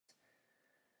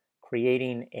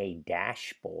creating a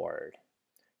dashboard.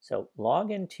 So log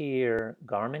into your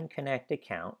Garmin Connect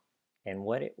account, and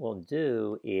what it will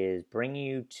do is bring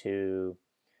you to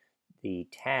the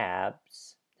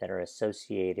tabs that are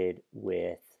associated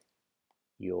with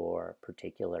your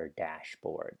particular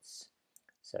dashboards.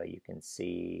 So you can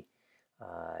see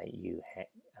you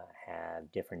have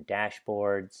different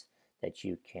dashboards that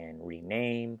you can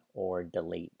rename or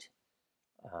delete.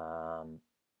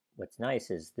 What's nice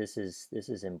is this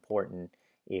is important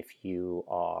if you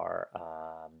are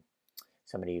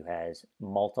somebody who has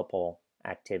multiple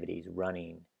activities: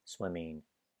 running, swimming,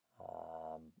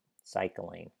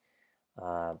 cycling.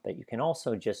 But you can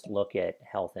also just look at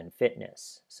health and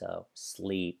fitness, so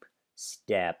sleep,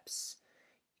 steps.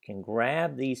 You can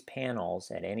grab these panels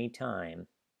at any time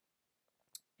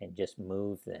and just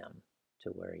move them to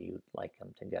where you'd like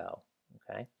them to go,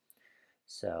 okay?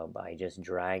 So by just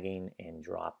dragging and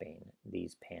dropping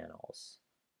these panels.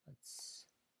 Let's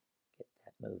get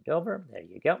that moved over. There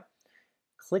you go.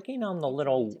 Clicking on the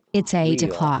little It's 8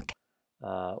 wheel o'clock.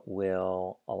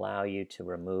 will allow you to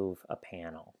remove a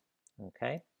panel,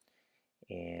 okay?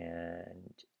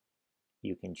 And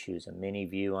you can choose a mini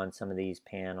view on some of these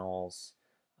panels.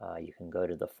 You can go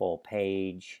to the full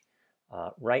page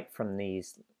right from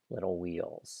these little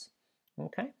wheels.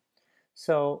 Okay,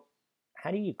 so how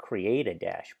do you create a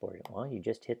dashboard? Well, you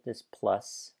just hit this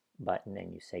plus button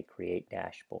and you say create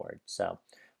dashboard. So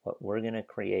what we're going to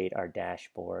create our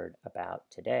dashboard about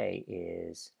today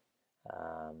is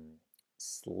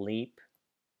sleep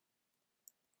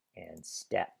and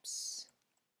steps.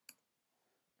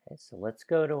 Okay, so let's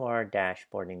go to our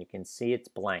dashboard and you can see it's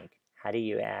blank. How do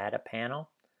you add a panel?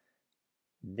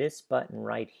 This button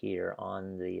right here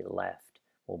on the left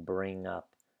will bring up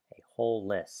a whole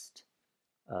list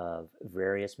of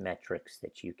various metrics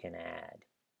that you can add.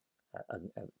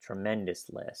 A tremendous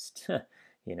list.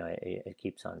 You know, it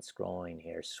keeps on scrolling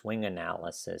here. Swing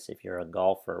analysis, if you're a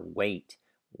golfer, weight,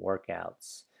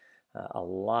 workouts, a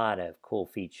lot of cool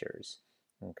features.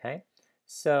 Okay,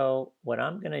 so what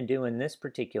I'm going to do in this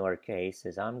particular case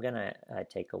is I'm going to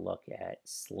take a look at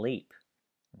sleep.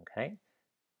 Okay,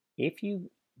 if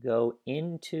you go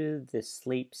into the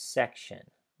sleep section,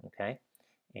 okay,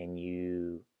 and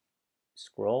you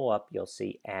scroll up, you'll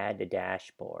see add to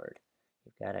dashboard.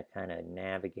 You've got to kind of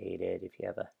navigate it if you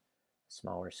have a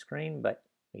smaller screen, but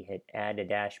we hit add to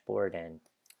dashboard and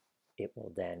it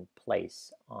will then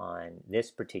place on this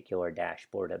particular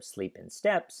dashboard of sleep and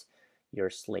steps your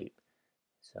sleep.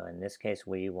 So in this case,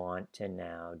 we want to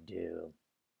now do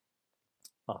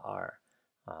our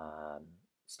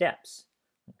steps.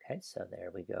 Okay, so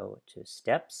there we go to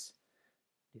steps.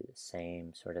 Do the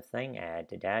same sort of thing, add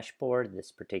to dashboard,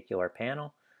 this particular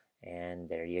panel, and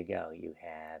there you go, you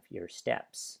have your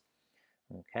steps.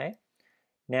 Okay,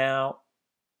 now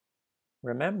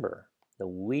remember, the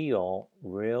wheel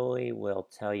really will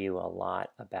tell you a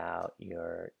lot about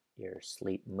your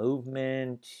sleep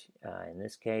movement, in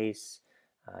this case,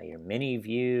 your mini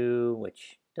view,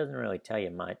 which doesn't really tell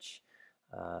you much,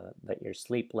 but your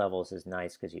sleep levels is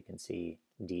nice because you can see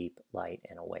deep, light,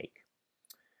 and awake.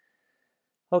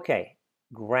 Okay,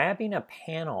 grabbing a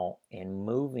panel and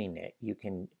moving it, you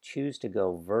can choose to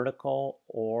go vertical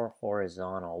or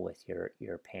horizontal with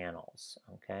your panels.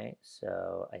 Okay,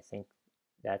 so I think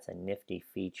that's a nifty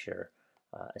feature,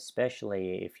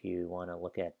 especially if you want to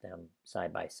look at them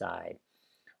side by side.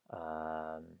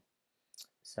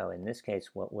 So in this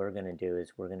case, what we're going to do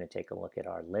is we're going to take a look at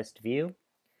our list view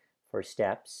for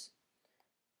steps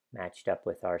matched up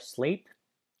with our sleep.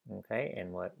 Okay,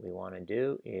 and what we want to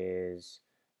do is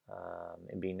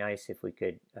it'd be nice if we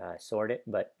could sort it,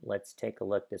 but let's take a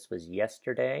look. This was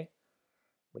yesterday,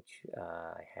 which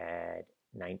I had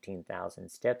 19,000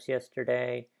 steps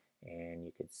yesterday, and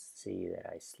you could see that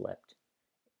I slept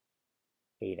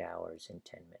 8 hours and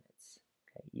 10 minutes.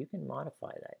 Okay, you can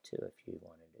modify that too if you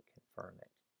wanted to confirm it.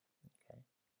 Okay.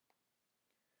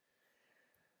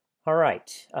 All right,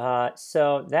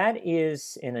 so that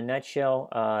is, in a nutshell,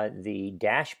 the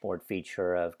dashboard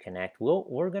feature of Connect.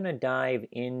 We're going to dive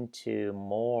into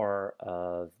more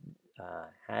of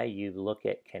how you look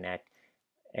at Connect,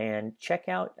 and check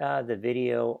out the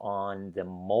video on the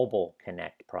mobile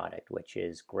Connect product, which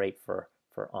is great for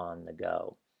on the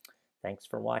go. Thanks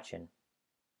for watching.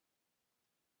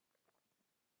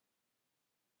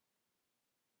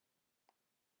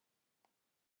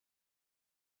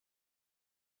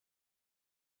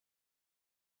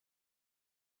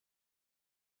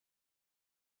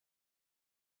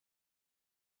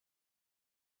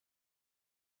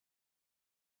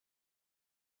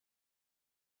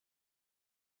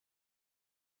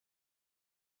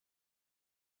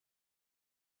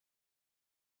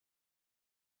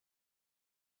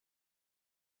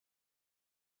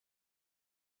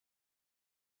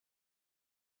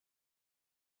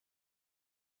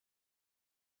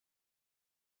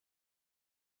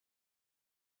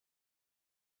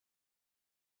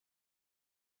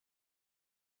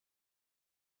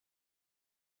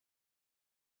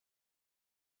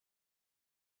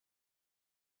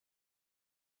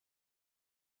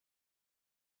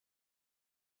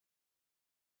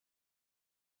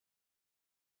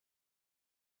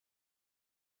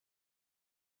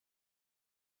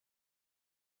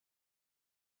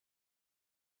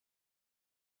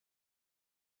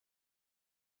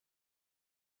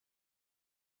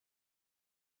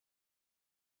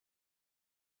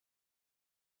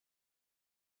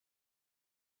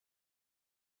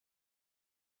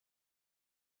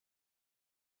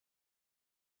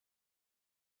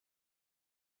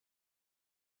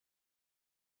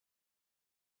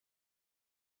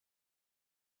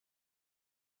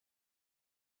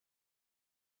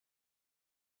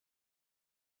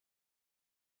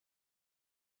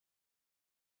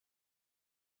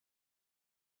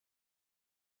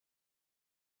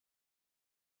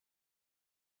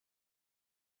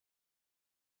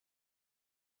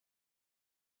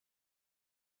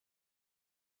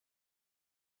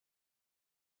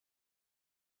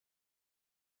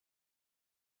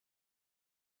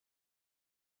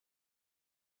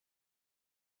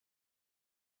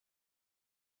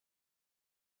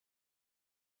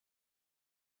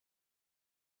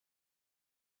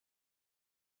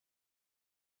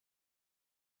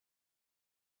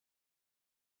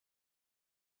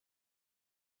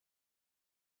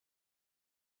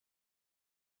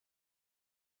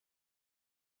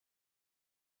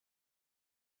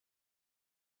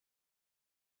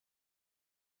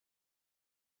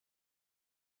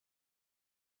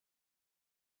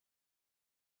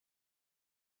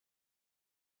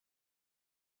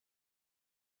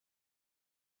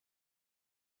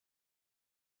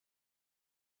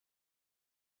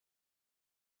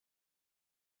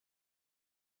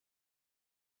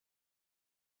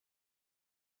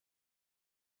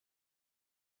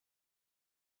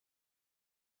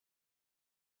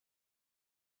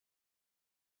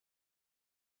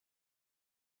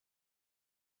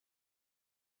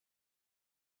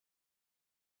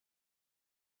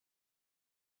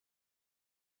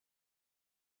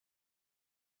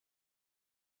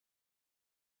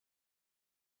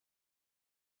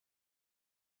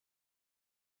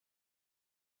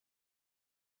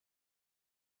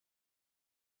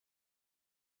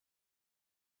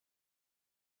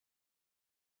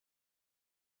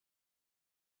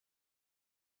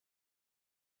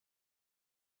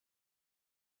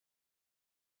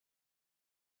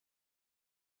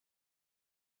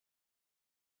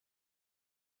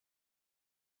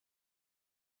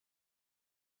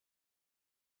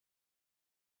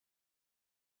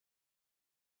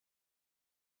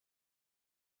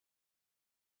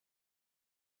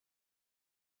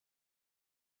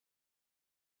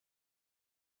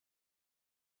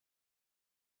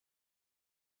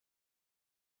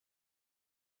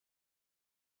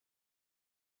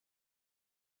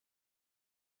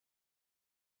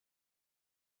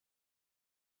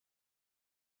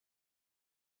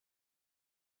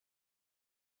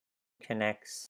 connects